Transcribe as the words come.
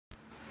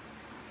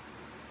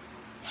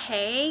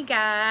Hey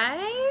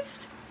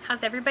guys,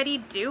 how's everybody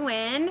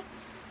doing?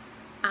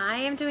 I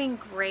am doing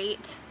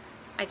great.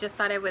 I just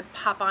thought I would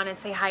pop on and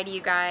say hi to you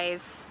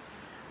guys.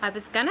 I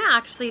was gonna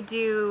actually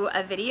do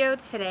a video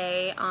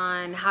today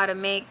on how to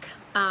make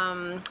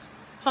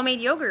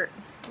homemade yogurt,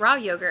 raw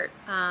yogurt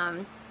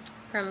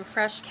from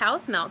fresh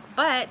cow's milk,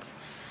 but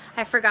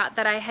I forgot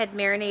that I had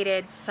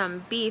marinated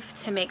some beef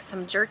to make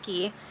some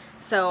jerky,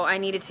 so I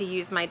needed to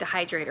use my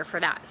dehydrator for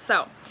that.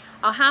 So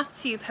I'll have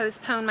to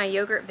postpone my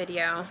yogurt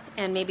video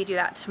and maybe do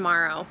that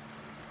tomorrow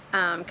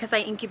because I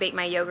incubate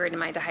my yogurt in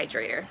my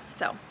dehydrator.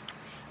 So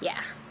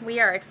yeah, we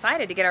are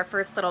excited to get our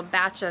first little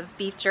batch of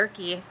beef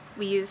jerky.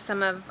 We used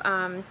some of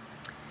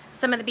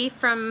the beef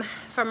from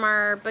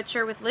our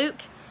butcher with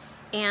Luke,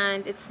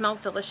 and it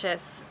smells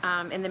delicious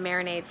in the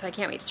marinade, so I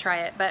can't wait to try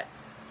it. But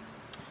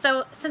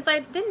so since I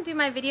didn't do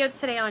my video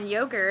today on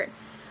yogurt,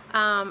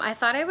 I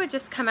thought I would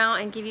just come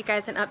out and give you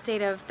guys an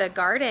update of the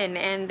garden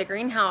and the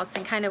greenhouse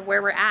and kind of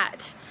where we're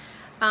at.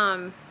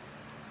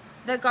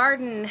 The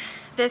garden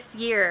this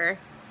year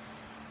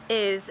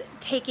is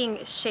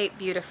taking shape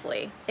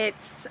beautifully.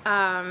 It's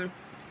a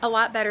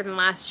lot better than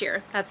last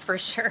year, that's for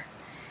sure.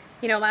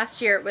 You know,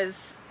 last year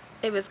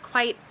it was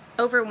quite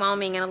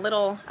overwhelming and a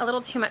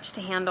little too much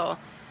to handle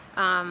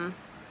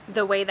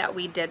the way that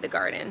we did the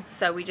garden.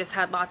 So we just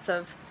had lots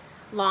of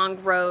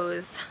long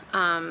rows,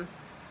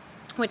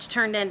 which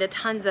turned into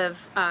tons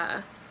of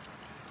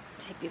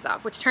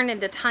which turned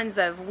into tons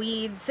of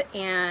weeds,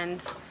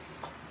 and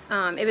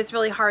it was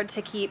really hard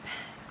to keep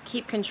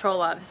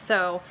control of.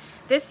 So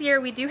this year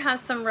we do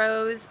have some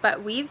rows,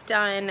 but we've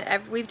done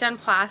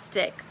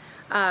plastic,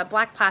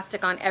 black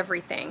plastic on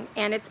everything,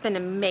 and it's been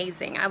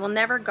amazing. I will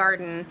never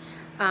garden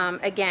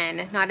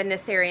again, not in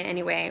this area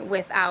anyway,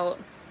 without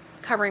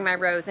covering my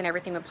rows and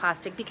everything with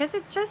plastic, because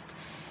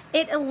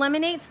it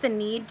eliminates the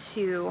need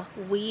to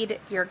weed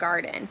your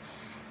garden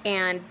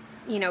and,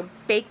 you know,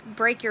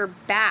 break your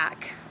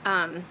back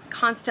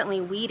constantly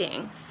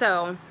weeding.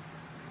 So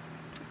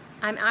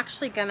I'm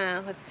actually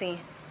gonna, let's see,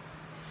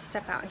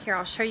 step out here,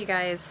 I'll show you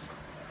guys.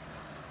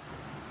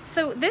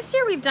 So this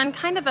year we've done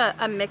kind of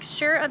a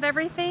mixture of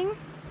everything,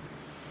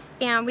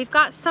 and we've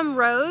got some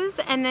rows,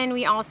 and then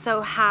we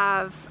also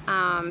have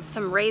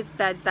some raised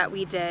beds that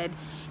we did,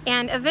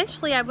 and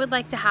eventually I would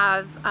like to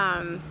have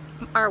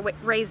our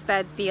raised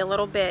beds be a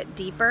little bit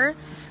deeper,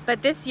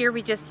 but this year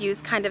we just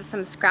used kind of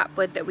some scrap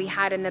wood that we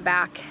had in the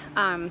back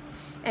and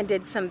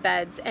did some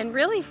beds. And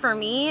really for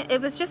me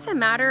it was just a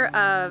matter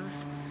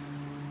of,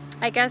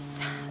 I guess,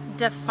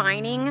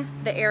 defining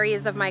the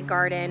areas of my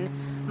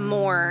garden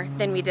more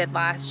than we did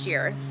last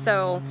year.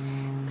 So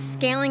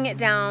scaling it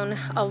down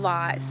a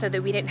lot so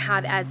that we didn't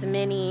have as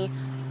many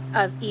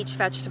of each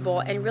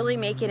vegetable and really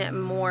making it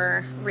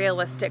more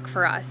realistic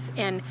for us.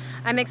 And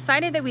I'm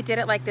excited that we did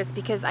it like this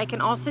because I can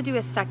also do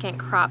a second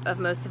crop of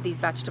most of these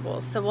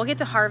vegetables. So we'll get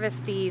to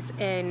harvest these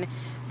in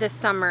the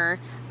summer,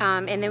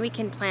 and then we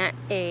can plant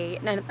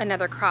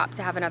another crop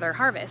to have another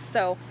harvest.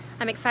 So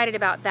I'm excited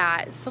about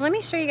that. So let me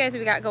show you guys what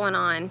we got going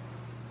on.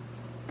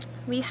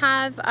 We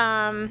have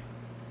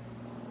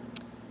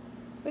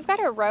we've got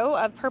a row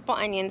of purple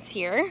onions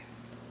here,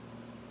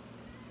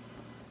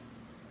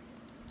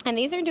 and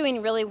these are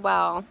doing really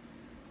well.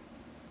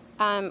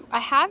 I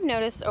have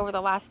noticed over the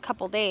last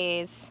couple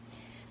days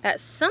that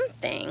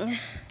something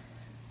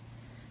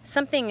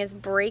is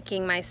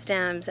breaking my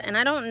stems, and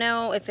I don't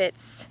know if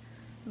it's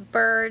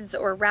birds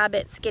or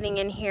rabbits getting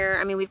in here.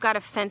 I mean, we've got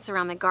a fence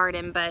around the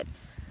garden, but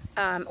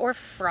or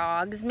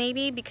frogs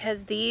maybe,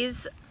 because the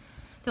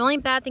only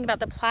bad thing about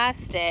the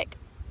plastic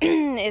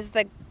is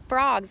the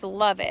frogs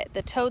love it.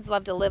 The toads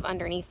love to live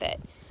underneath it,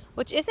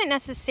 which isn't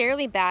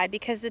necessarily bad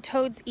because the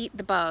toads eat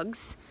the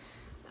bugs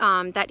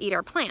that eat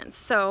our plants.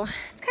 So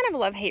it's kind of a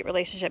love-hate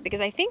relationship,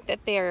 because I think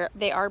that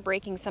they are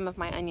breaking some of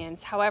my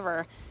onions.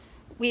 However,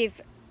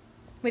 we've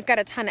got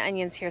a ton of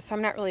onions here, so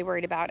I'm not really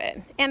worried about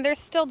it. And they're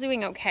still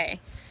doing okay.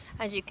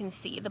 As you can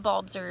see, the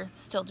bulbs are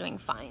still doing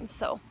fine.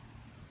 So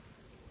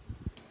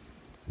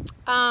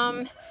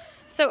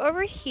so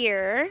over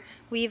here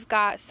we've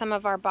got some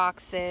of our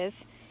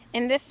boxes.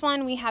 In this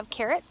one we have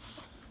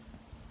carrots,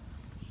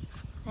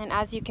 and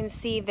as you can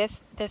see,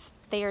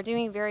 they are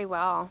doing very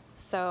well.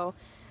 So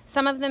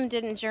some of them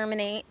didn't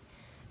germinate.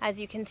 As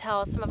you can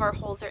tell, some of our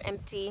holes are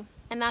empty,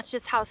 and that's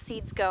just how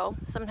seeds go.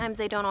 Sometimes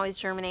they don't always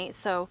germinate,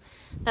 so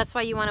that's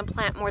why you want to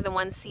plant more than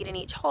one seed in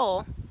each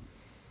hole.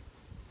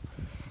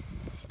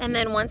 And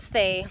then once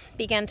they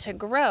begin to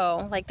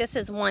grow, like this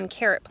is one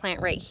carrot plant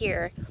right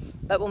here,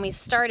 but when we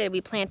started we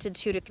planted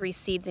 2 to 3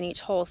 seeds in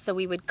each hole, so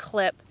we would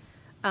clip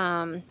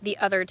the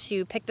other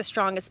 2, pick the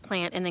strongest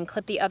plant, and then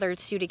clip the other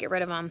 2 to get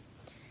rid of them.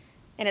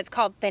 And it's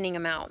called thinning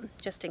them out,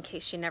 just in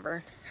case you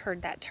never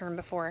heard that term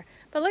before.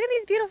 But look at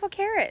these beautiful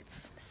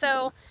carrots.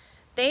 So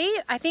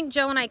I think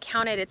Joe and I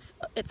counted, it's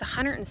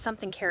 100 and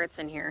something carrots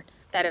in here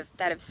that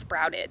have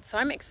sprouted. So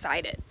I'm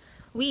excited.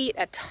 We eat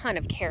a ton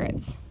of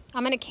carrots.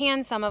 I'm gonna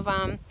can some of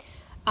them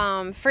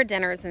for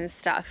dinners and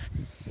stuff.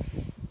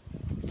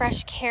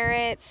 Fresh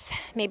carrots,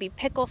 maybe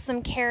pickle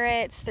some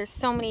carrots. There's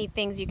so many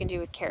things you can do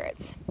with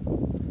carrots.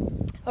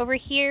 Over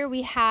here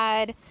we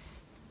had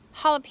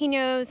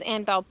jalapenos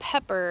and bell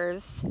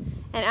peppers,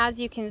 and as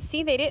you can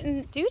see, they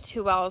didn't do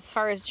too well as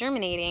far as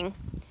germinating.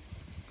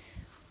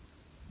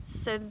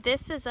 So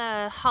this is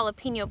a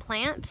jalapeno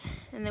plant,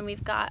 and then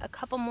we've got a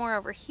couple more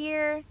over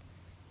here,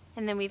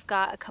 and then we've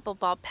got a couple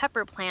bell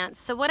pepper plants.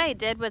 So what I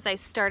did was I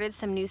started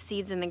some new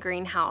seeds in the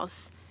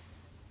greenhouse,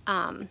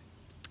 and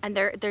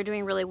they're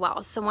doing really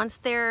well. So once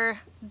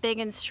they're big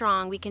and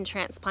strong, we can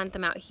transplant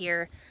them out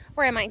here,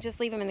 or I might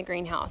just leave them in the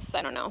greenhouse.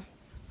 I don't know.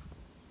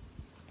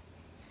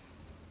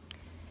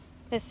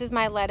 This is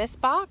my lettuce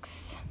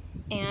box,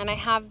 and I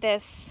have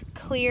this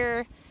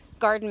clear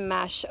garden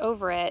mesh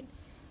over it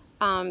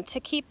to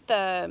keep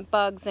the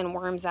bugs and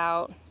worms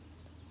out,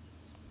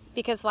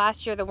 because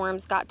last year the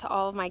worms got to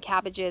all of my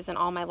cabbages and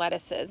all my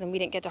lettuces, and we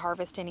didn't get to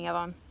harvest any of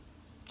them,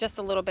 just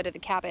a little bit of the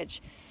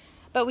cabbage.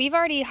 But we've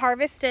already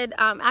harvested,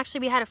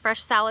 actually we had a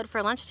fresh salad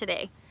for lunch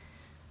today.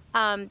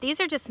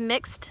 These are just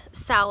mixed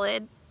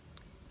salad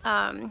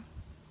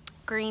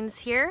greens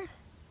here.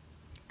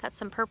 Got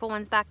some purple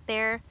ones back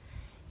there.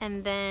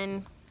 And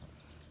then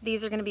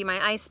these are going to be my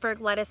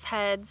iceberg lettuce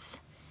heads.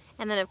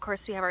 And then of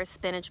course we have our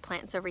spinach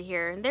plants over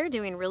here, and they're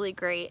doing really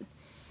great.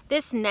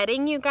 This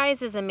netting, you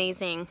guys, is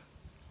amazing.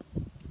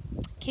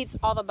 Keeps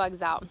all the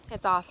bugs out.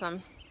 It's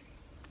awesome.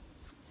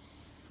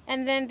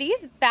 And then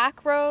these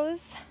back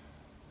rows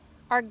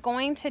are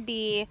going to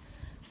be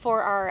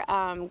for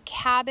our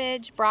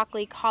cabbage,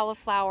 broccoli,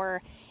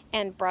 cauliflower,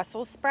 and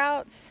Brussels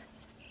sprouts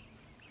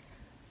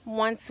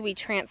once we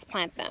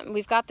transplant them.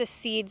 We've got the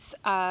seeds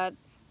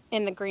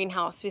in the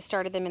greenhouse. We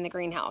started them in the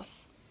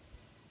greenhouse.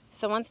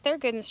 So once they're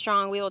good and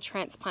strong, we will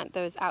transplant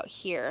those out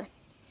here.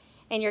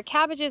 And your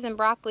cabbages and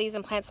broccolis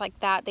and plants like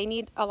that, they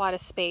need a lot of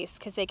space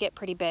because they get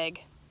pretty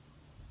big.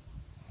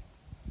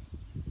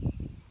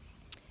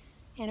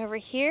 And over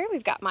here,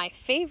 we've got my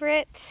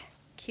favorite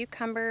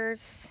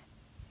cucumbers.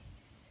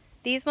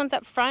 These ones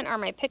up front are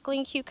my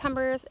pickling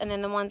cucumbers, and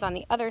then the ones on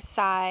the other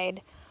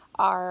side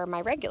are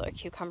my regular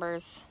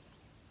cucumbers.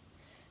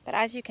 But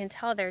as you can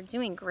tell, they're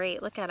doing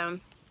great. Look at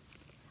them.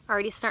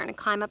 Already starting to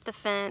climb up the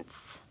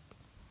fence.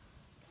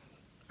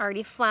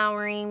 Already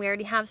flowering. We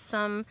already have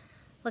some.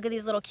 Look at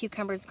these little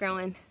cucumbers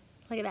growing.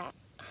 Look at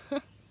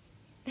that.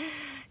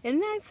 Isn't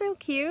that so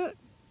cute?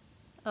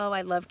 Oh,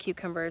 I love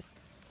cucumbers.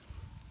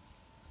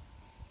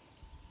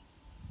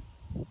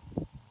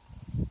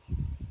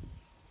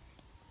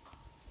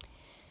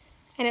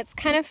 And it's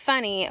kind of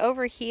funny,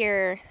 over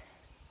here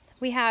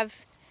we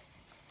have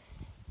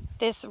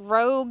this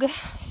rogue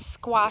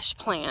squash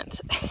plant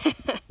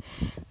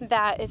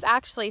that is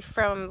actually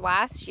from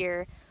last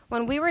year.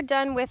 When we were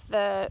done with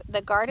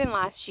the garden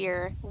last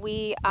year,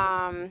 we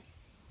put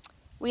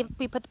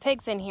the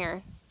pigs in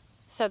here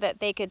so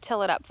that they could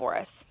till it up for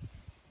us.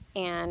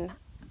 And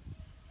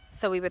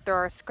so we would throw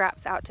our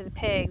scraps out to the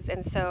pigs,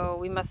 and so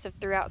we must have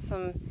threw out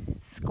some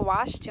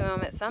squash to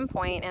them at some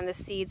point, and the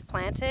seeds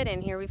planted,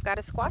 and here we've got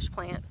a squash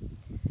plant.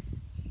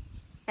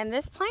 And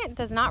this plant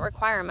does not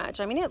require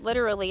much. I mean, it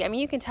literally, I mean,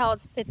 you can tell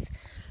it's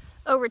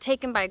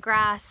overtaken by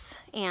grass,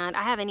 and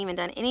I haven't even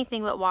done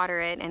anything but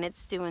water it, and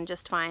it's doing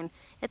just fine.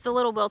 It's a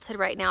little wilted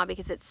right now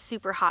because it's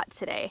super hot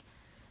today,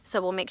 so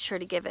we'll make sure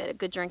to give it a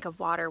good drink of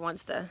water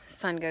once the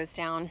sun goes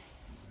down.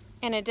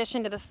 In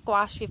addition to the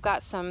squash, we've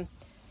got some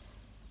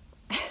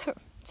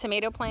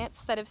tomato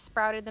plants that have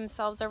sprouted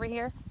themselves over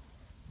here.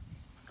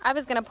 I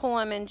was gonna pull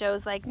them, and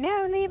Joe's like,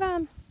 no, leave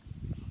them.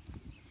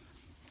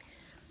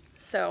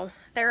 So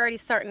they're already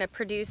starting to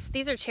produce.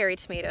 These are cherry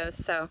tomatoes,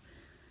 so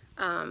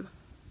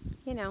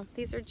you know,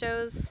 these are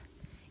Joe's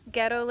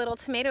ghetto little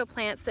tomato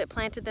plants that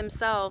planted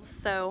themselves,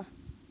 so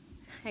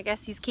I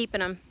guess he's keeping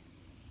them.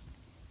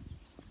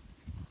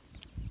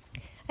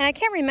 And I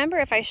can't remember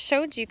if I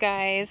showed you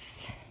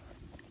guys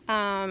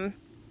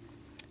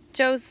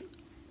Joe's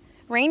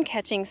rain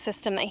catching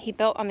system that he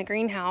built on the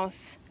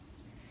greenhouse.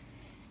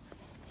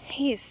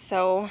 He's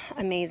so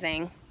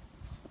amazing.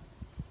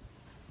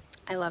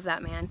 I love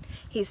that man.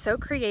 He's so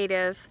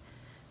creative,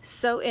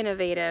 so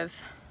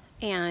innovative,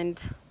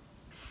 and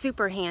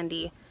super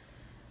handy.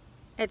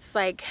 It's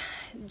like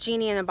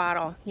genie in a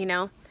bottle, you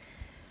know?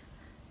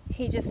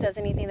 He just does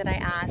anything that I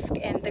ask,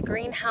 and the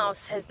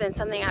greenhouse has been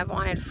something I've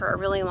wanted for a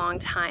really long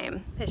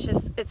time.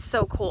 It's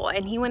so cool,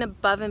 and he went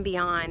above and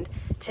beyond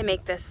to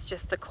make this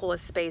just the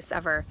coolest space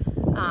ever.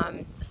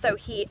 So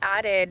he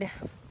added,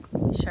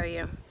 let me show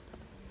you.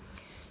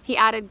 He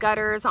added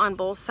gutters on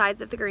both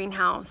sides of the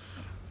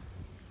greenhouse.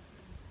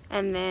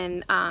 And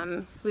then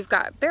we've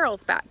got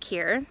barrels back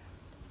here,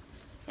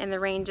 and the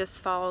rain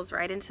just falls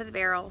right into the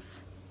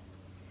barrels.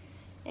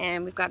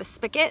 And we've got a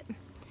spigot,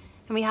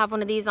 and we have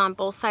one of these on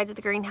both sides of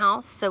the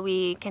greenhouse, so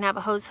we can have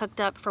a hose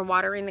hooked up for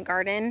watering the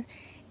garden.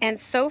 And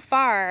so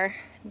far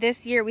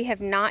this year, we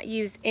have not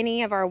used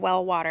any of our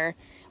well water.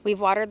 We've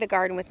watered the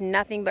garden with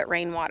nothing but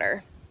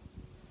rainwater.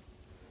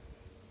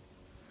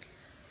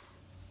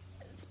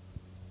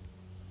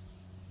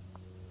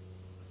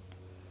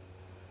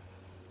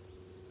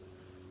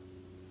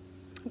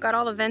 Got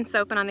all the vents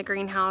open on the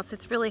greenhouse.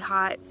 It's really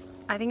hot.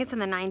 I think it's in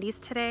the 90s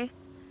today.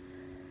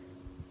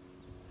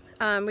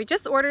 We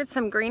just ordered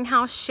some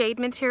greenhouse shade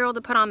material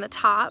to put on the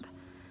top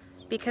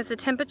because the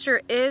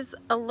temperature is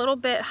a little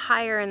bit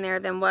higher in there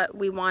than what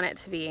we want it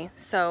to be.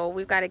 So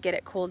we've got to get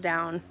it cooled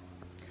down.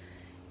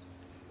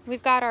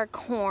 We've got our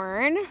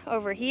corn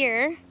over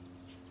here.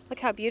 Look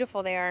how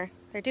beautiful they are.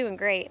 They're doing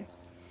great.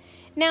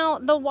 Now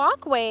the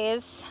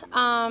walkways,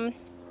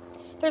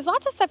 there's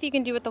lots of stuff you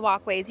can do with the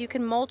walkways. You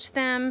can mulch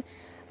them,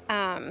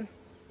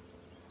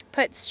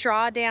 put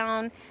straw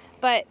down,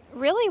 but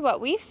really what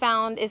we've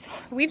found is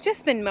we've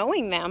just been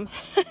mowing them.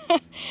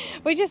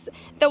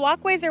 The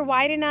walkways are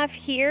wide enough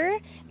here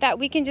that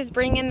we can just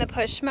bring in the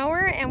push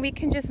mower and we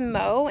can just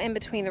mow in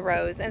between the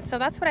rows. And so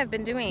that's what I've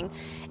been doing.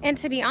 And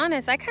to be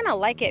honest, I kind of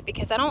like it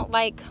because I don't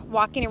like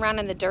walking around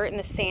in the dirt and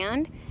the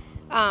sand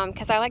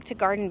because I like to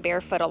garden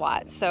barefoot a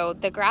lot. So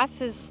the grass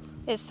is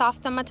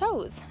soft on my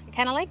toes. I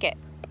kind of like it.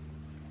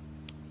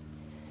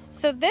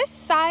 So this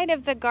side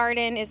of the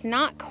garden is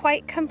not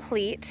quite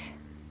complete.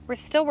 We're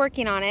still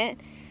working on it.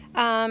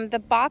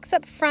 The box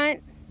up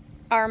front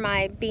are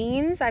my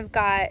beans. I've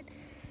got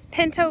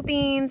pinto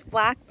beans,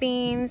 black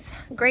beans,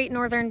 great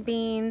northern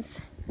beans,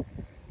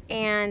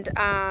 and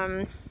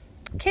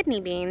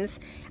kidney beans.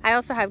 I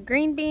also have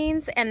green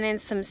beans and then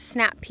some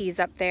snap peas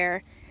up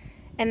there.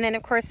 And then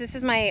of course this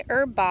is my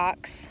herb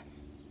box.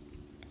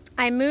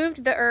 I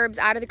moved the herbs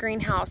out of the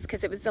greenhouse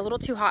because it was a little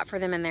too hot for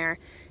them in there.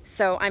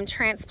 So I'm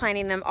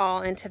transplanting them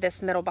all into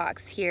this middle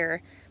box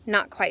here.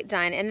 Not quite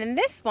done. And then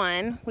this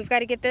one, we've got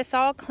to get this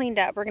all cleaned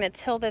up. We're going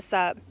to till this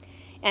up.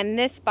 And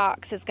this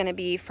box is going to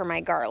be for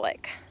my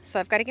garlic. So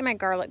I've got to get my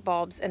garlic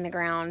bulbs in the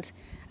ground.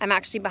 I'm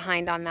actually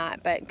behind on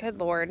that, but good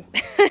Lord.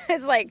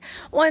 It's like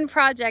one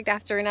project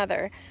after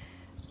another.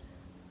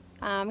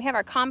 We have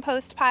our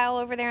compost pile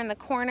over there in the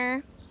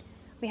corner.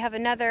 We have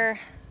another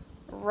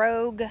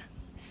rogue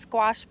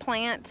squash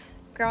plant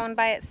growing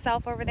by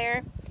itself over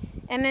there.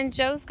 And then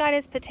Joe's got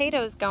his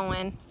potatoes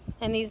going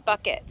in these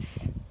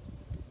buckets.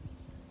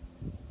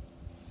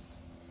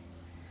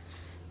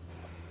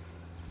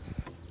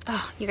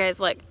 Oh, you guys,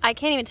 look, I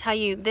can't even tell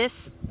you,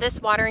 this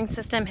watering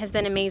system has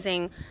been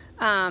amazing.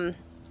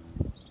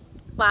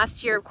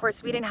 Last year, of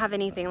course, we didn't have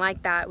anything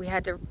like that. We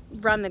had to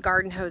run the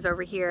garden hose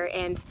over here.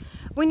 And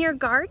when you're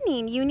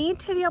gardening, you need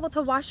to be able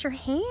to wash your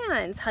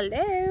hands,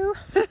 hello,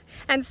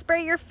 and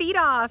spray your feet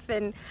off.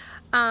 And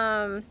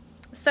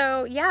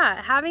so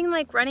yeah, having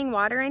like running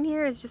water in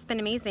here has just been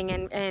amazing.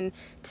 And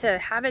to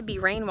have it be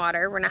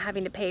rainwater, we're not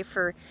having to pay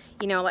for,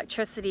 you know,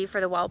 electricity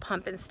for the well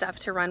pump and stuff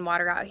to run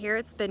water out here.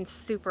 It's been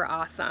super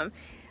awesome.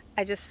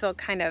 I just feel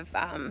kind of,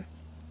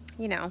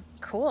 you know,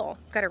 cool.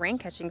 Got a rain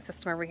catching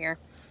system over here.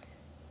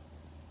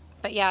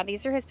 But yeah,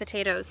 these are his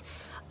potatoes.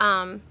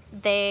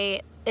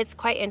 It's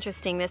quite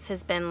interesting. This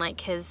has been like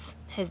his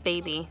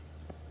baby.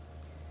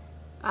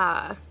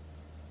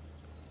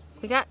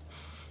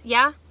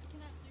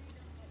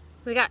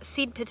 We got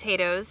seed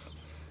potatoes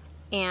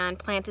and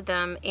planted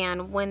them,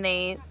 and when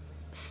they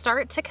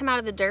start to come out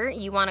of the dirt,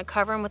 you want to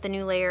cover them with a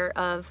new layer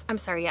of,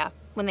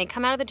 when they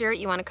come out of the dirt,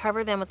 you want to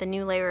cover them with a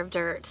new layer of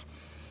dirt.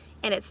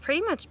 And it's pretty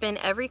much been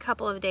every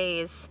couple of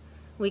days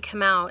we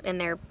come out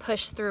and they're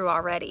pushed through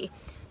already.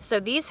 So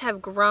these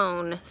have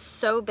grown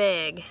so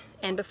big,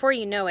 and before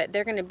you know it,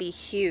 they're going to be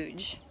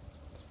huge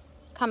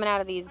coming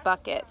out of these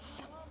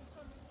buckets.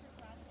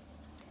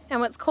 And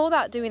what's cool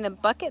about doing the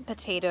bucket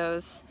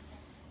potatoes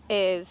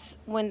is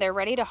when they're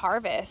ready to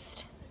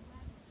harvest,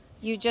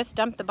 you just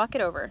dump the bucket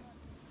over.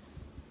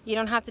 You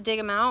don't have to dig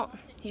them out.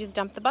 You just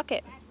dump the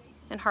bucket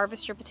and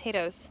harvest your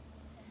potatoes.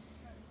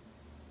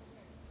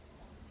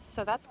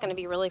 So that's going to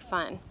be really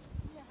fun.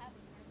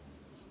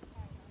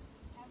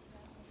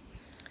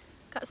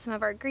 Got some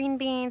of our green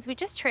beans. We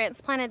just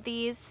transplanted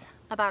these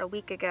about a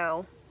week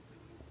ago.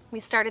 We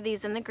started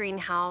these in the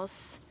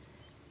greenhouse.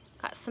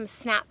 Got some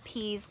snap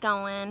peas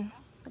going.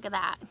 Look at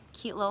that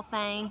cute little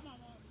thing.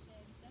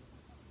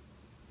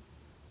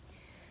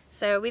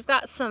 So we've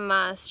got some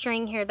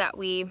string here that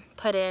we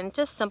put in,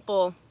 just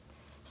simple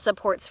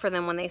supports for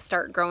them when they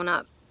start growing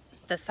up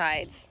the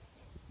sides.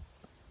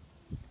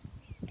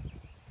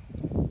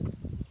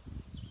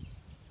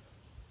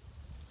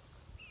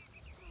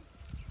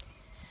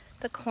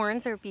 The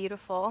corns are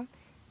beautiful.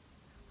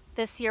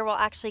 This year we'll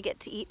actually get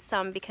to eat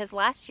some because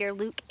last year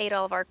Luke ate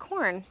all of our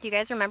corn. Do you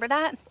guys remember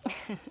that?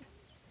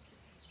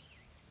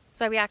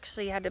 So we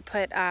actually had to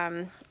put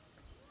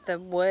the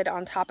wood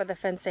on top of the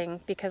fencing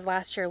because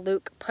last year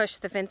Luke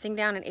pushed the fencing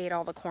down and ate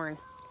all the corn.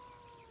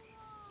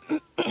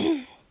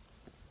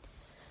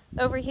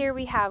 Over here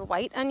we have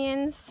white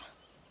onions.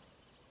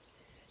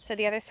 So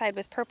the other side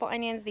was purple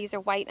onions. These are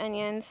white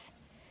onions.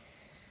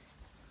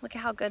 Look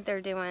at how good they're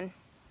doing.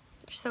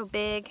 They're so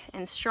big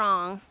and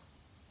strong.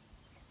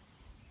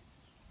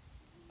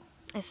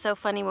 It's so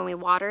funny when we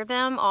water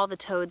them, all the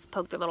toads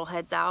poke their little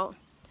heads out.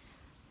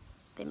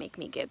 They make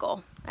me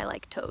giggle. I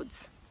like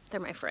toads. They're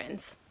my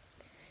friends.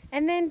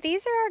 And then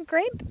these are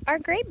our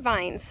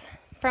grapevines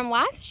from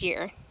last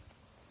year.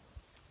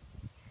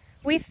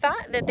 We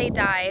thought that they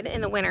died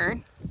in the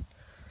winter.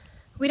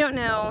 We don't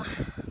know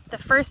the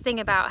first thing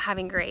about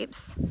having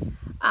grapes.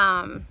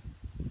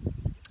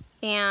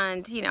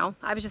 And, you know,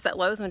 I was just at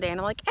Lowe's one day and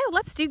I'm like, oh,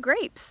 let's do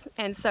grapes.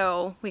 And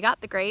so we got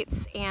the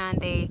grapes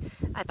and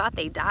I thought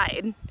they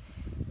died.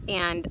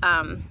 And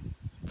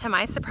to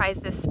my surprise,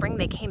 this spring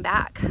they came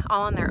back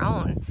all on their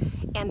own,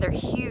 and they're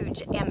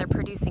huge and they're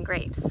producing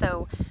grapes.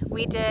 So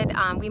we did,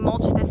 we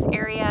mulched this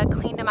area,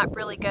 cleaned them up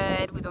really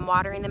good. We've been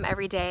watering them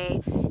every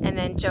day. And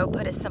then Joe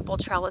put a simple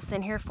trellis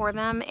in here for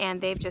them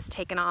and they've just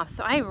taken off.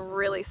 So I'm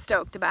really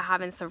stoked about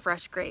having some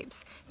fresh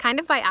grapes. Kind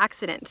of by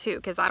accident too,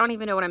 because I don't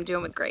even know what I'm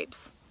doing with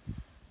grapes.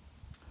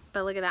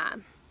 But look at that.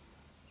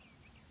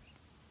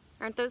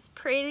 Aren't those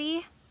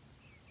pretty?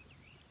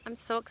 I'm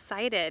so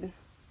excited.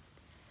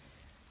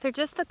 They're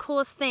just the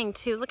coolest thing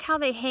too. Look how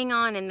they hang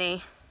on and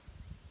they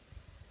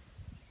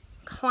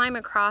climb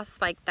across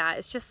like that.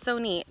 It's just so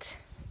neat.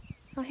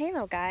 Oh, hey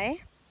little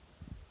guy.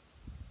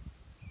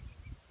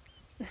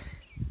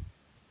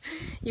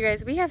 You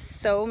guys, we have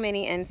so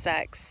many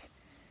insects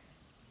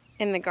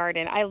in the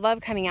garden. I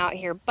love coming out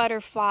here.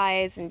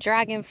 Butterflies and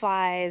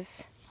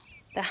dragonflies,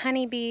 the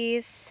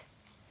honeybees.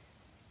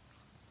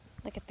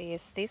 Look at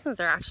these. These ones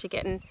are actually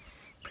getting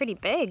pretty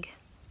big.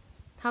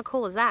 How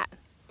cool is that?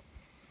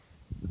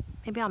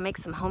 Maybe I'll make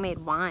some homemade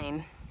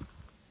wine.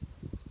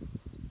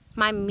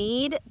 My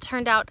mead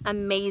turned out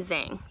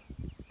amazing.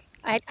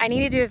 I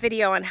need to do a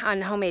video on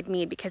homemade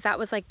mead because that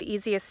was like the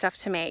easiest stuff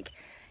to make.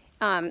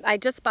 I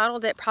just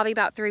bottled it probably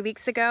about 3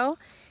 weeks ago,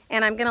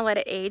 and I'm gonna let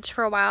it age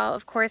for a while,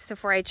 of course,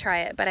 before I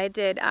try it. But I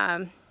did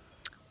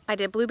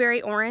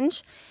blueberry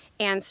orange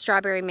and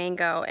strawberry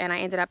mango, and I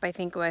ended up, I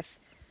think, with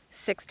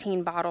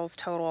 16 bottles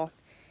total.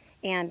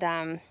 And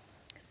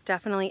it's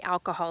definitely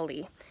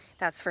alcohol-y,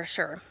 that's for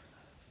sure.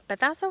 But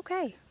that's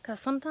okay,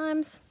 because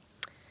sometimes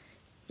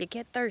you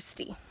get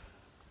thirsty.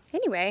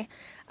 Anyway,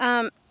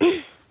 don't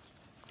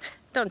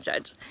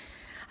judge.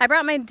 I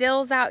brought my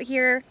dills out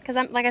here because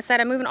like I said,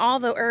 I'm moving all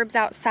the herbs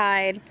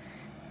outside.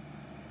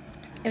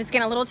 It was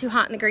getting a little too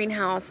hot in the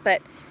greenhouse,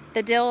 but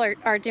the dill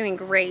are doing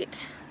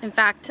great. In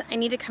fact, I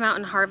need to come out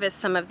and harvest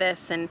some of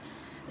this and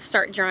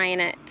start drying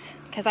it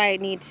because I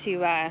need to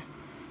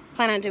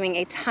plan on doing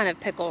a ton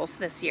of pickles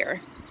this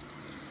year.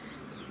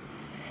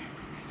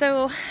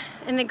 So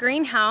in the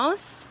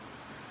greenhouse,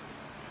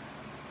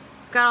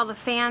 got all the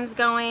fans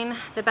going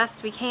the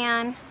best we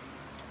can.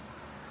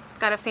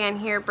 Got a fan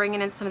here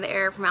bringing in some of the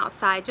air from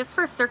outside just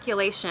for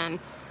circulation.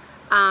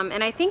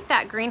 And I think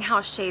that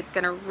greenhouse shade's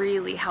gonna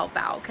really help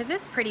out because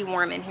it's pretty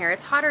warm in here.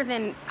 It's hotter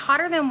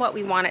than what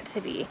we want it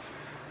to be.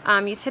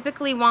 You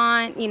typically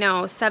want, you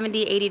know,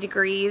 70, 80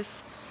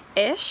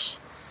 degrees-ish.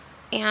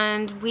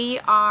 And we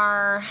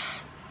are,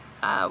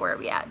 where are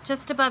we at?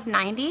 Just above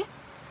 90.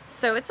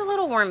 So it's a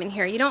little warm in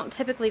here. You don't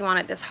typically want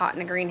it this hot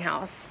in a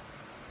greenhouse.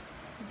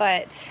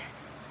 But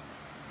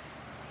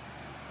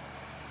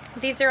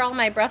these are all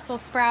my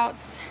Brussels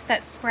sprouts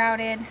that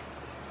sprouted.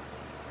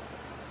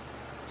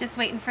 Just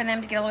waiting for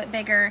them to get a little bit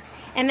bigger.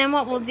 And then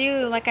what we'll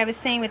do, like I was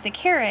saying with the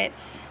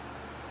carrots,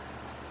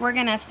 we're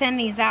gonna thin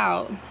these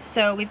out.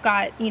 So we've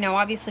got, you know,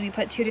 obviously we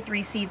put 2 to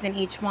 3 seeds in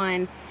each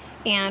one,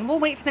 and we'll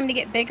wait for them to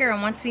get bigger.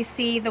 And once we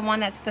see the one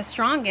that's the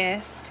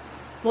strongest,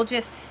 we'll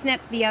just snip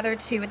the other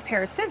 2 with a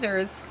pair of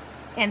scissors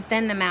and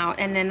thin them out.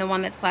 And then the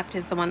one that's left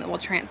is the one that we'll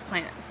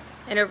transplant.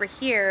 And over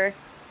here,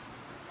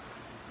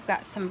 we've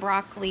got some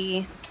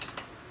broccoli,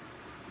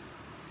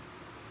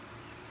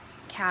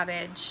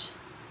 cabbage,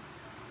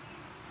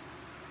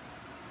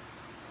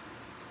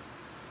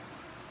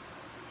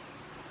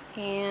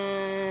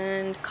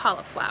 and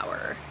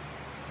cauliflower.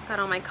 Got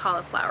all my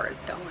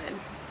cauliflowers going.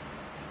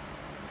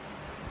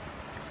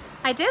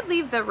 I did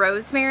leave the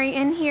rosemary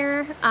in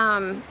here.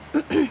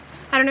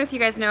 I don't know if you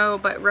guys know,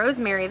 but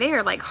rosemary, they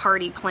are like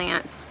hardy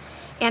plants.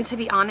 And to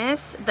be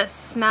honest, the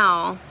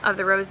smell of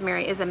the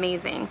rosemary is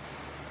amazing.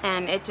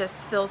 And it just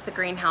fills the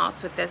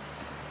greenhouse with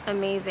this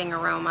amazing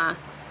aroma.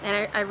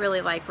 And I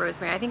really like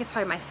rosemary. I think it's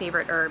probably my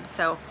favorite herb,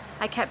 so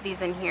I kept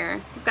these in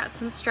here. We've got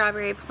some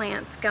strawberry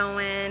plants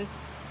going.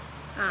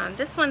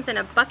 This one's in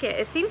a bucket.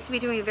 It seems to be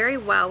doing very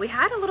well. We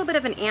had a little bit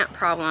of an ant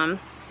problem.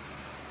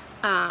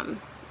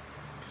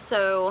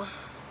 So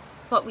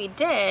what we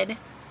did, I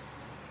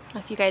don't know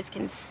if you guys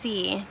can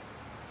see,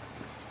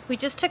 we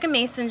just took a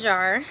mason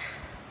jar,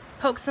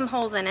 poked some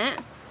holes in it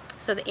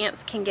so the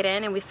ants can get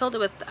in, and we filled it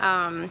with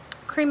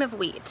cream of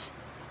wheat.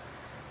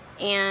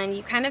 And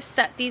you kind of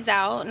set these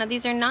out. Now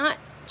these are not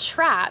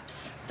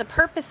traps. The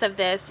purpose of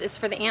this is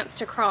for the ants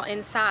to crawl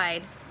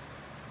inside.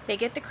 They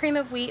get the cream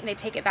of wheat and they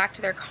take it back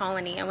to their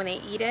colony, and when they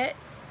eat it,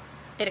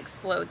 it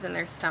explodes in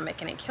their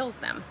stomach and it kills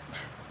them.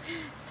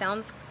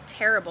 Sounds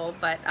terrible,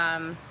 but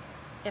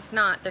if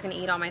not, they're gonna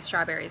eat all my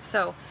strawberries.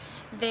 So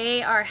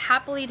they are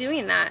happily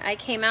doing that. I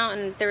came out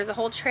and there was a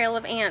whole trail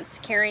of ants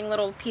carrying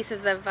little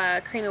pieces of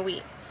cream of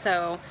wheat.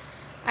 So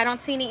I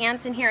don't see any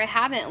ants in here. I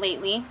haven't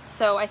lately,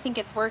 so I think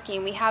it's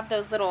working. We have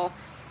those little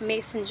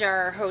mason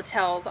jar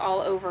hotels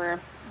all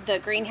over the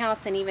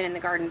greenhouse and even in the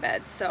garden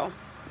beds. So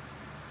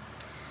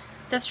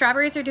the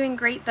strawberries are doing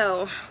great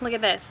though. Look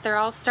at this. They're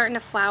all starting to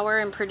flower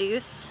and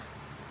produce.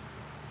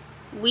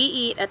 We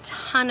eat a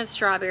ton of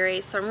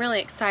strawberries, so I'm really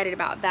excited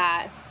about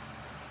that.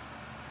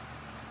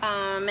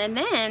 And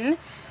then,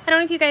 I don't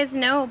know if you guys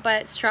know,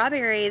 but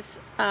strawberries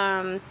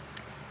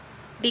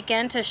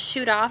begin to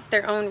shoot off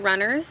their own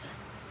runners.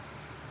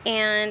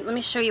 And let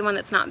me show you one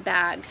that's not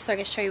bagged so I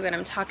can show you what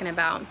I'm talking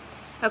about.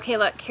 Okay,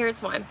 look,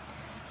 here's one.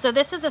 So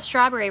this is a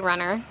strawberry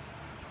runner.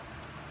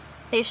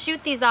 They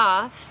shoot these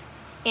off,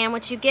 and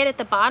what you get at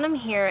the bottom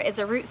here is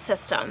a root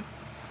system.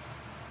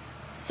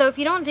 So if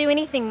you don't do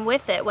anything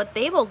with it, what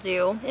they will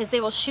do is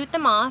they will shoot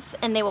them off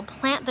and they will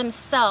plant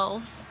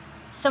themselves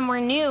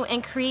somewhere new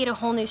and create a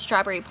whole new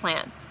strawberry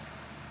plant.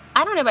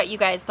 I don't know about you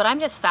guys, but I'm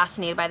just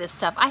fascinated by this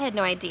stuff. I had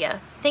no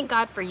idea. Thank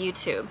God for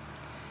YouTube.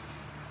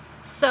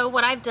 So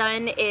what I've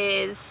done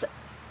is,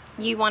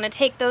 you want to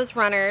take those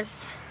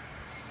runners,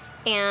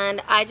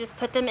 and I just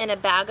put them in a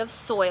bag of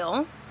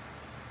soil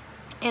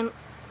and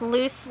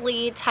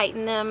loosely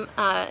tighten them,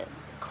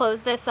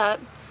 close this up,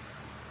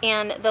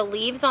 and the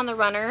leaves on the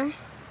runner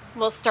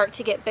will start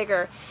to get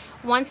bigger.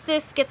 Once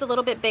this gets a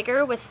little bit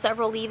bigger with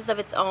several leaves of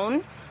its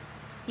own,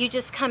 you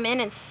just come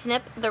in and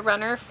snip the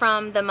runner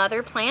from the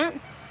mother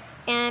plant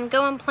and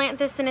go and plant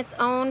this in its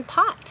own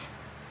pot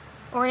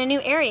or in a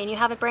new area, and you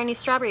have a brand new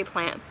strawberry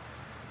plant.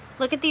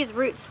 Look at these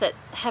roots that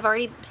have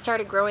already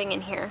started growing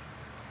in here.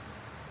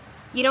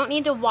 You don't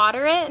need to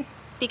water it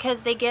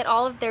because they get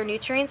all of their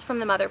nutrients from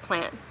the mother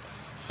plant.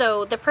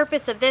 So the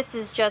purpose of this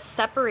is just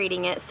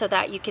separating it so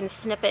that you can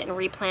snip it and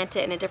replant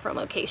it in a different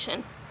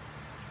location.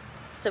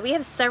 So we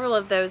have several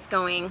of those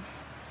going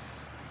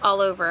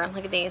all over.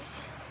 Look at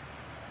these.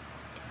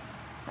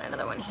 Got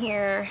another one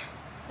here,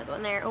 another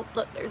one there. Oh,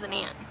 look, there's an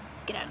ant.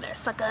 Get out of there,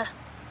 sucker.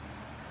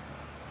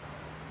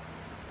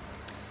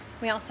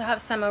 We also have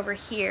some over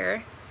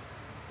here.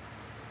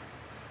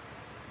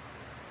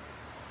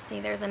 See,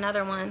 there's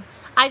another one.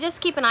 I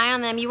just keep an eye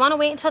on them. You want to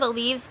wait until the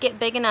leaves get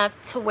big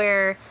enough to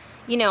where,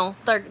 you know,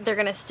 they're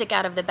gonna stick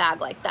out of the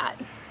bag like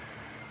that.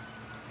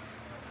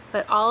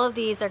 But all of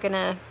these are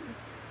gonna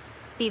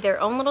be their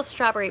own little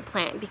strawberry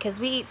plant because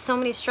we eat so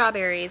many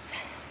strawberries.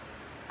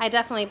 I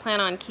definitely plan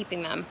on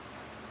keeping them.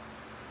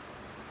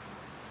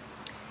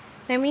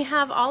 Then we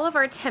have all of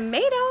our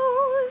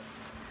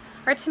tomatoes.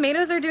 Our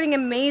tomatoes are doing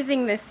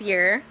amazing this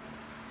year.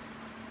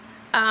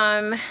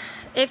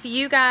 If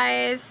you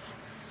guys,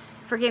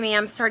 forgive me,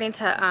 I'm starting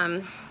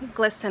to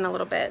glisten a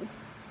little bit.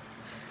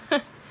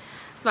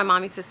 As my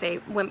mom used to say,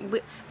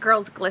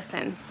 girls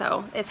glisten,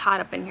 so it's hot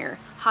up in here,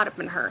 hot up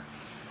in her.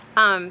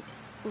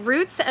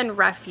 Roots and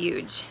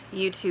Refuge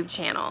YouTube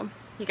channel.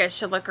 You guys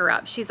should look her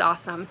up. She's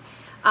awesome.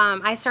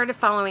 I started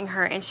following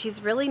her, and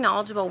she's really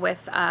knowledgeable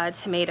with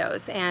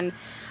tomatoes, and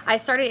I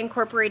started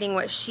incorporating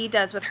what she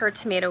does with her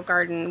tomato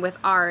garden with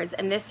ours,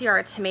 and this year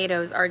our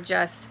tomatoes are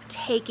just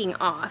taking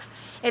off.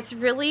 It's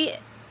really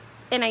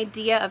an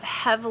idea of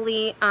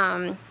heavily,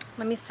 let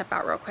me step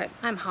out real quick,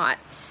 I'm hot.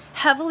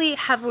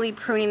 Heavily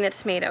pruning the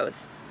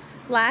tomatoes.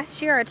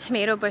 Last year our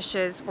tomato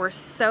bushes were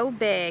so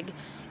big,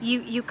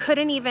 you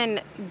couldn't even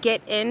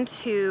get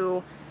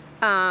into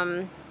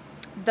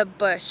the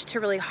bush to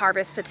really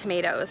harvest the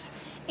tomatoes.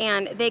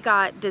 And they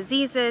got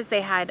diseases,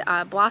 they had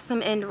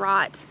blossom end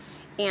rot,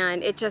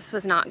 and it just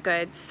was not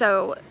good.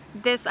 So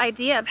this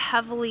idea of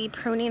heavily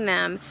pruning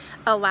them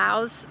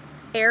allows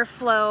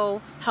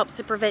airflow, helps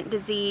to prevent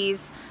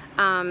disease,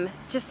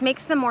 just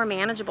makes them more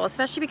manageable,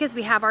 especially because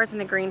we have ours in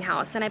the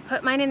greenhouse. And I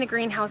put mine in the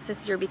greenhouse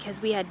this year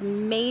because we had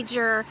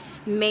major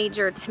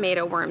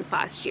tomato worms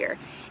last year.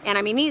 And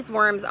I mean, these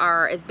worms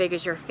are as big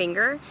as your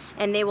finger,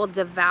 and they will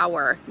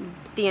devour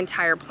the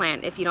entire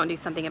plant if you don't do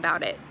something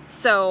about it.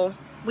 So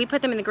we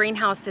put them in the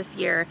greenhouse this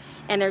year,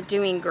 and they're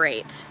doing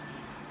great.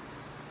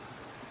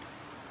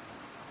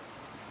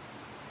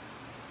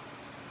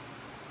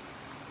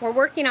 We're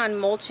working on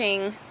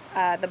mulching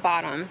the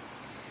bottom.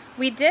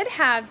 We did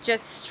have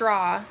just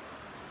straw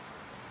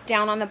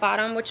down on the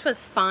bottom, which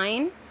was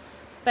fine,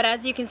 but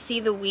as you can see,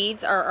 the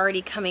weeds are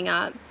already coming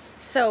up.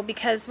 So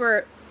because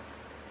we're,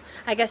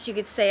 I guess you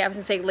could say, I was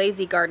gonna say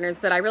lazy gardeners,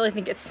 but I really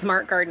think it's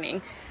smart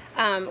gardening.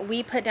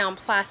 We put down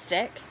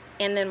plastic,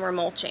 and then we're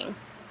mulching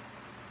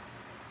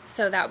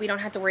so that we don't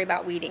have to worry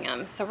about weeding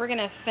them. So we're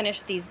gonna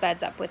finish these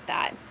beds up with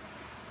that.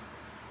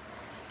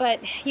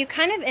 But you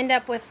kind of end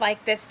up with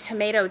like this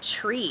tomato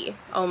tree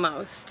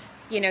almost.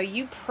 You know,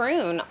 you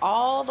prune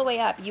all the way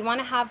up. You want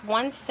to have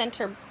one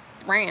center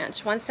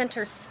branch, one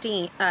center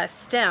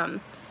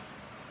stem,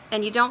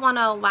 and you don't want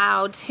to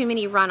allow too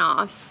many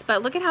runoffs.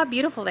 But look at how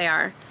beautiful they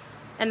are.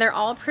 And they're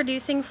all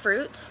producing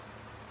fruit.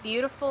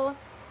 Beautiful,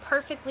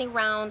 perfectly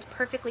round,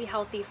 perfectly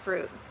healthy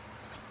fruit.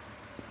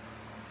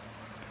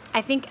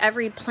 I think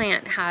every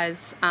plant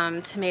has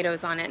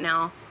tomatoes on it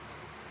now.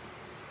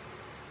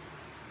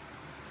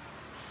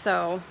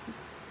 So,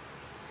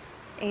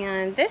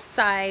 and this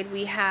side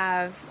we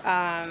have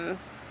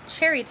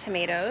cherry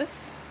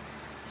tomatoes,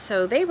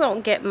 so they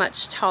won't get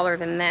much taller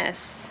than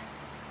this.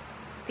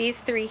 These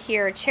three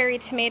here are cherry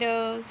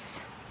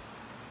tomatoes,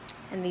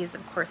 and these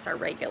of course are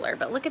regular,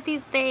 but look at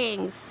these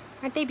things.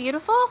 Aren't they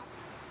beautiful?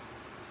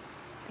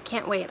 I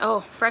can't wait.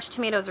 Oh, fresh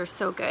tomatoes are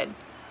so good.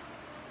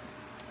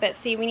 But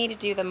see, we need to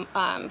do the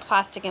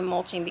plastic and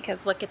mulching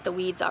because look at the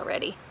weeds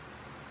already.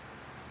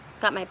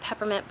 Got my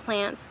peppermint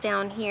plants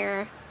down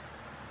here.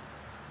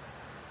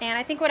 And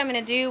I think what I'm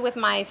going to do with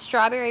my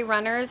strawberry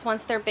runners,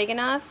 once they're big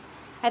enough,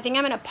 I think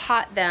I'm going to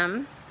pot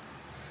them,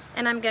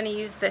 and I'm going to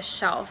use this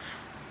shelf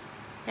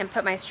and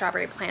put my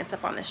strawberry plants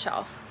up on the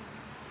shelf.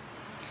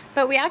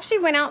 But we actually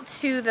went out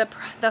to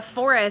the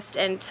forest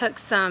and took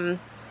some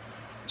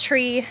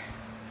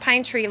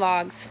pine tree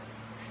logs,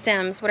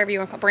 stems, whatever you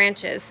want to call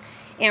branches,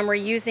 and we're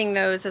using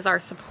those as our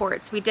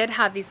supports. We did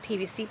have these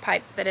PVC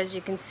pipes, but as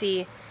you can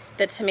see,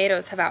 the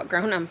tomatoes have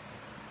outgrown them.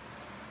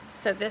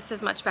 So this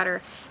is much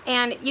better.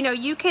 And you know,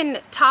 you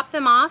can top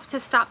them off to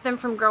stop them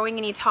from growing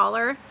any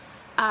taller,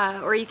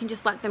 or you can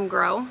just let them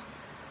grow.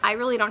 I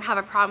really don't have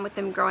a problem with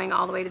them growing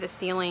all the way to the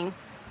ceiling,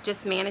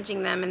 just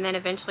managing them and then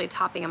eventually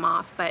topping them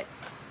off. But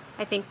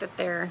I think that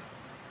they're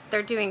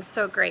doing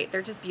so great.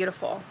 They're just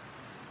beautiful.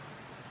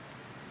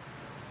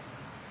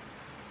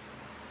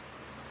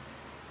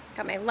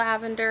 Got my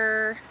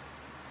lavender,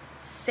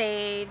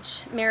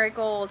 sage,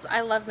 marigolds. I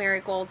love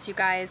marigolds, you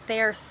guys.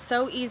 They are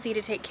so easy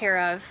to take care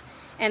of,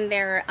 and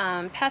they're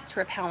pest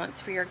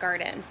repellents for your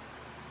garden.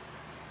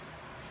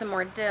 Some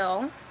more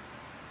dill.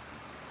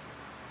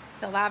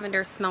 The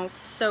lavender smells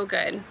so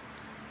good.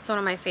 It's one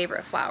of my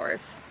favorite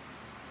flowers.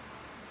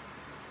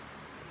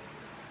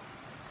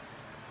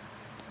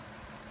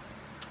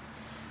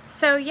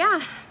 So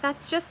yeah,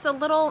 that's just a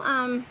little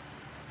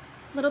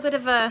bit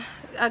of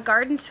a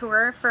garden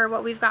tour for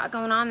what we've got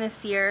going on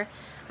this year.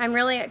 I'm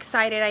really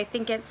excited. I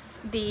think it's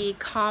the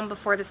calm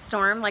before the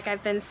storm, like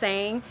I've been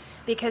saying,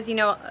 because you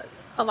know,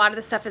 a lot of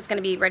the stuff is going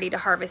to be ready to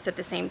harvest at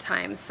the same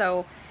time.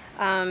 So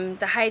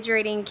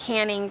dehydrating,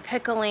 canning,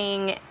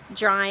 pickling,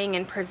 drying,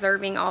 and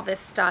preserving all this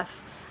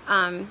stuff,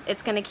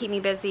 it's going to keep me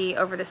busy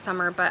over the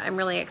summer, but I'm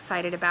really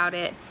excited about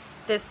it.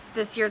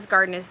 This year's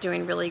garden is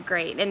doing really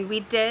great, and we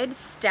did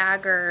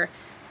stagger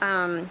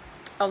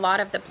a lot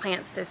of the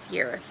plants this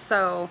year.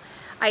 So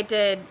I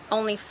did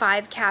only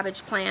 5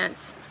 cabbage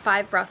plants,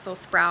 5 Brussels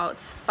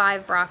sprouts,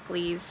 5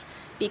 broccolis,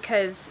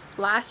 because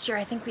last year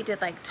I think we did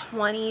like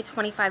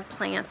 20-25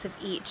 plants of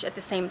each at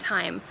the same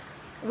time.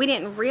 We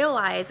didn't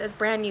realize as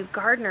brand new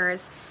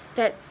gardeners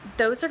that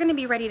those are going to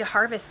be ready to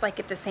harvest like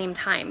at the same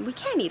time. We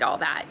can't eat all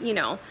that, you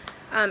know,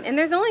 and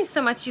there's only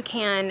so much you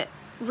can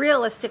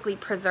realistically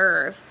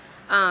preserve.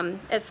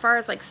 As far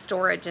as like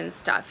storage and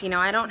stuff, you know,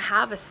 I don't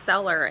have a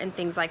cellar and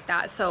things like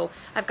that, so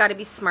I've got to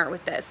be smart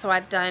with this. So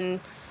I've done,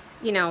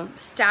 you know,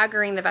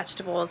 staggering the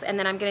vegetables, and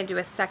then I'm going to do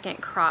a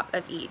second crop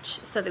of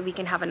each so that we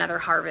can have another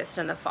harvest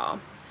in the fall.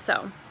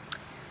 So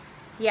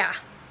yeah,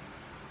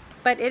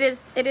 but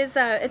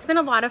it's been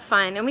a lot of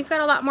fun, and we've got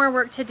a lot more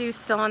work to do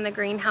still in the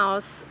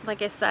greenhouse.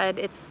 Like I said,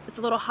 it's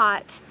a little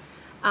hot,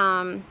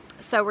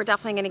 so we're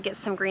definitely going to get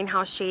some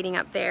greenhouse shading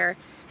up there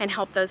and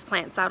help those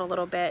plants out a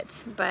little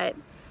bit, but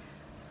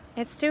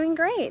it's doing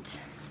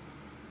great.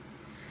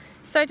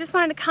 So I just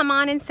wanted to come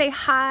on and say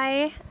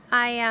hi.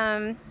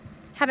 I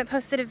haven't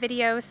posted a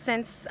video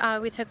since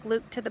we took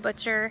Luke to the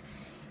butcher.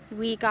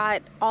 We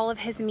got all of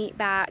his meat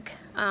back,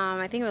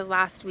 I think it was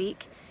last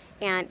week,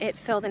 and it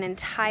filled an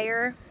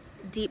entire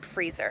deep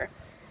freezer.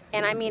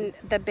 And I mean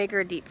the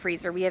bigger deep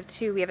freezer. We have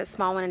 2, we have a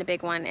small one and a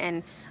big one,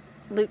 and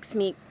Luke's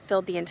meat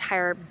filled the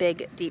entire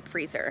big deep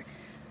freezer.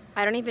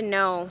 I don't even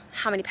know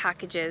how many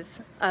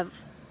packages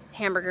of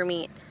hamburger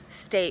meat,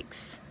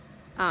 steaks,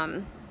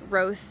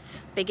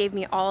 roasts. They gave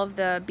me all of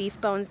the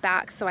beef bones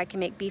back so I can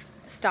make beef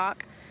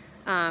stock,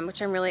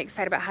 which I'm really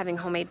excited about, having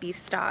homemade beef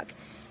stock.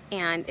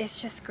 And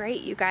it's just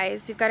great, you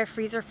guys. We've got a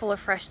freezer full of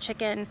fresh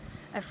chicken,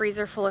 a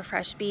freezer full of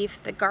fresh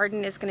beef. The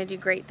garden is going to do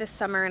great this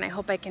summer, and I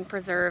hope I can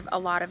preserve a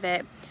lot of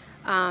it.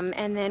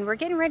 And then we're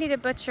getting ready to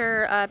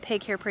butcher a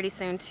pig here pretty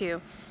soon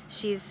too.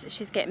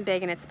 She's getting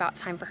big, and it's about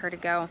time for her to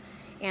go,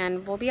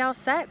 and we'll be all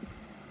set.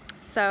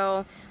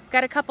 So we've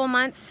got a couple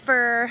months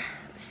for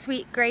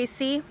sweet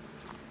Gracie.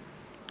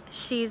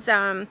 She's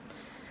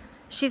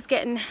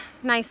getting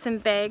nice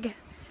and big,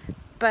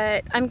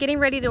 but I'm getting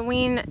ready to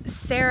wean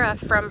Sarah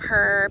from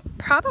her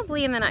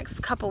probably in the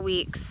next couple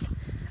weeks.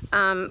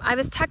 I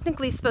was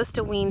technically supposed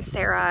to wean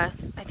Sarah,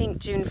 I think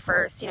June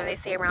 1st. You know, they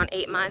say around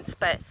 8 months,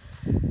 but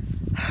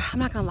I'm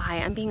not gonna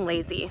lie, I'm being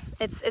lazy.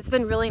 It's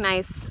been really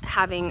nice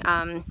having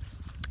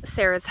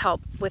Sarah's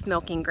help with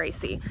milking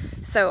Gracie.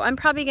 So I'm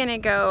probably gonna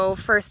go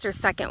first or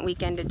second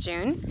weekend of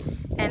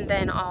June, and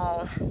then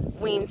I'll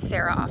wean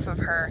Sarah off of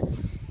her.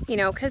 You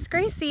know, because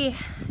Gracie,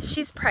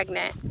 she's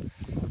pregnant.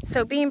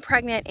 So being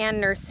pregnant and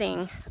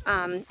nursing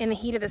in the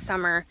heat of the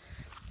summer,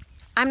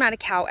 I'm not a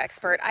cow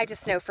expert. I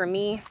just know for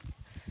me,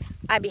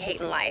 I'd be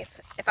hating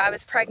life if I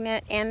was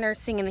pregnant and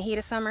nursing in the heat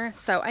of summer.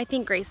 So I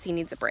think Gracie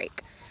needs a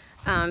break.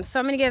 So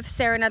I'm going to give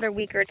Sarah another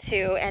week or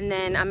 2, and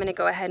then I'm going to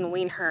go ahead and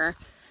wean her.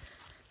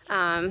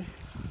 But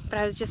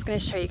I was just going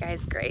to show you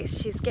guys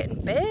Grace. She's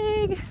getting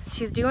big.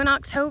 She's due in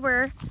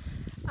October.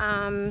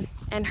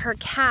 And her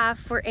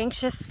calf, we're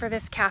anxious for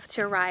this calf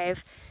to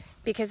arrive,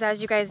 because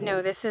as you guys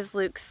know, this is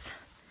Luke's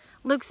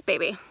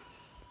baby.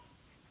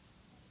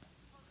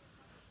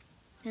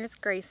 There's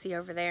Gracie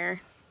over there.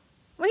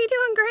 What are you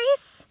doing,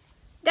 Grace?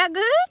 That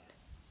good?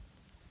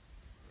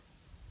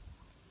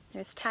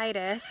 There's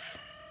Titus.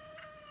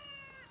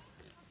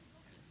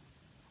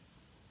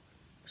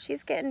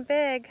 she's getting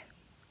big.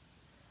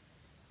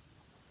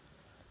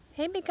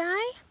 Hey, big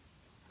guy.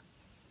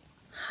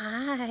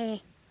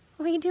 Hi.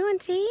 What are you doing,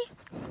 T?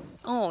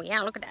 Oh,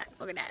 yeah, look at that.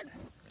 Look at that.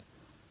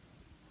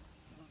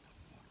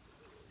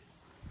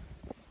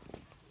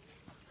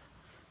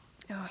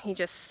 Oh, he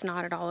just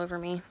snotted all over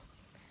me.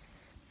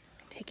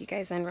 Take you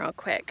guys in real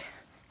quick.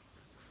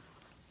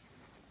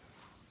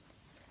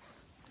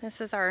 This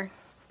is our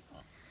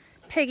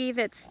piggy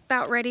that's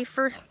about ready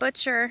for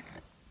butcher.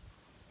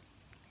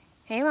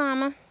 Hey,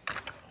 Mama.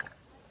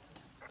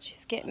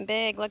 She's getting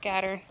big. Look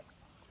at her.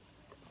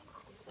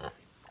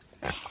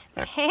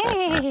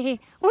 Hey,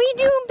 what are you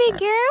doing, big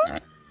girl?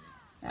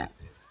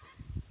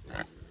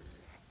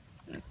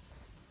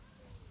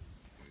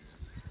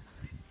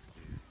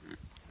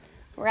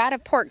 We're out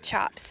of pork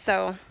chops,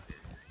 so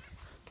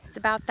it's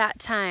about that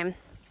time.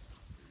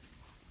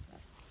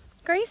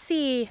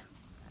 Gracie,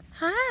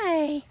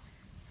 hi.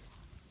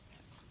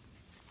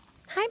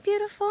 Hi,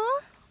 beautiful.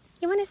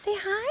 You want to say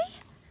hi?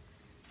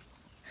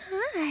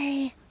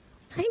 Hi.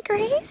 Hi,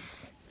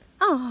 Grace.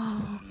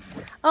 Oh.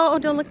 Oh,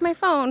 don't look at my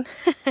phone.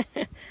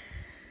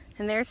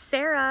 And there's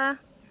Sarah.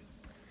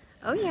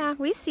 Oh yeah,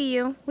 we see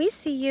you. We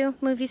see you,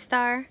 movie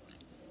star.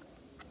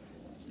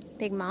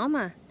 Big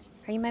mama.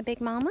 Are you my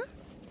big mama?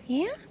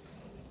 Yeah?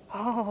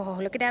 Oh,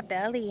 look at that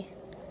belly.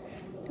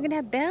 Look at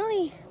that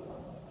belly.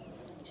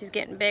 She's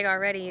getting big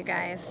already, you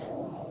guys.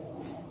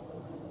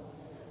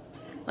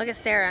 Look at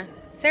Sarah.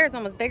 Sarah's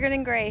almost bigger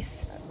than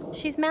Grace.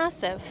 She's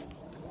massive.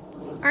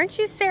 Aren't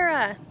you,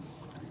 Sarah?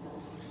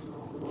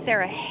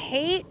 Sarah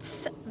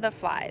hates the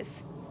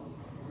flies.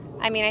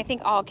 I mean, I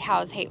think all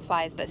cows hate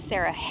flies, but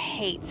Sarah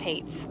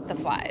hates the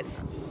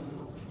flies.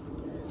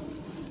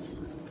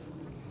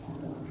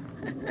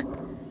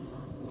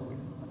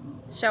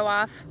 Show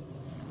off.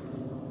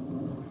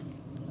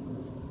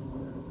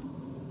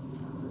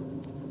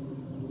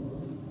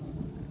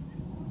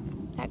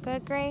 That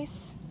good,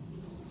 Grace?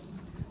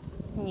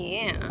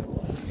 Yeah.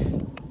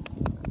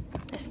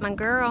 That's my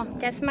girl.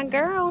 That's my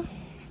girl.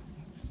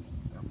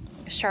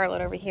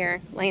 Charlotte over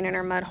here, laying in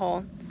her mud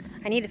hole.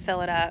 I need to fill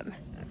it up.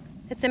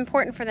 It's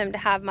important for them to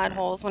have mud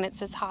holes when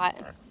it's this hot.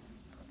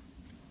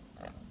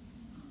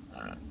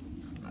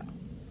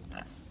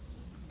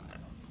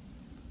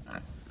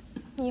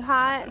 You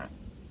hot?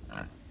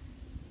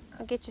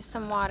 I'll get you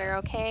some water,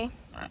 okay?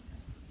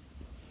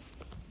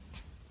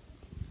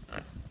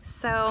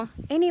 So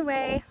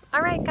anyway,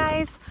 all right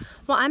guys,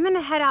 well I'm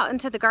gonna head out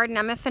into the garden.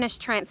 I'm gonna finish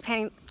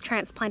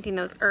transplanting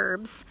those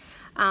herbs,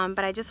 but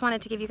I just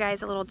wanted to give you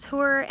guys a little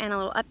tour and a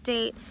little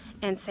update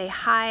and say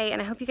hi, and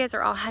I hope you guys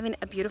are all having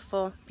a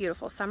beautiful,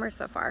 beautiful summer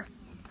so far.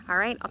 All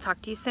right, I'll talk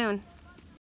to you soon.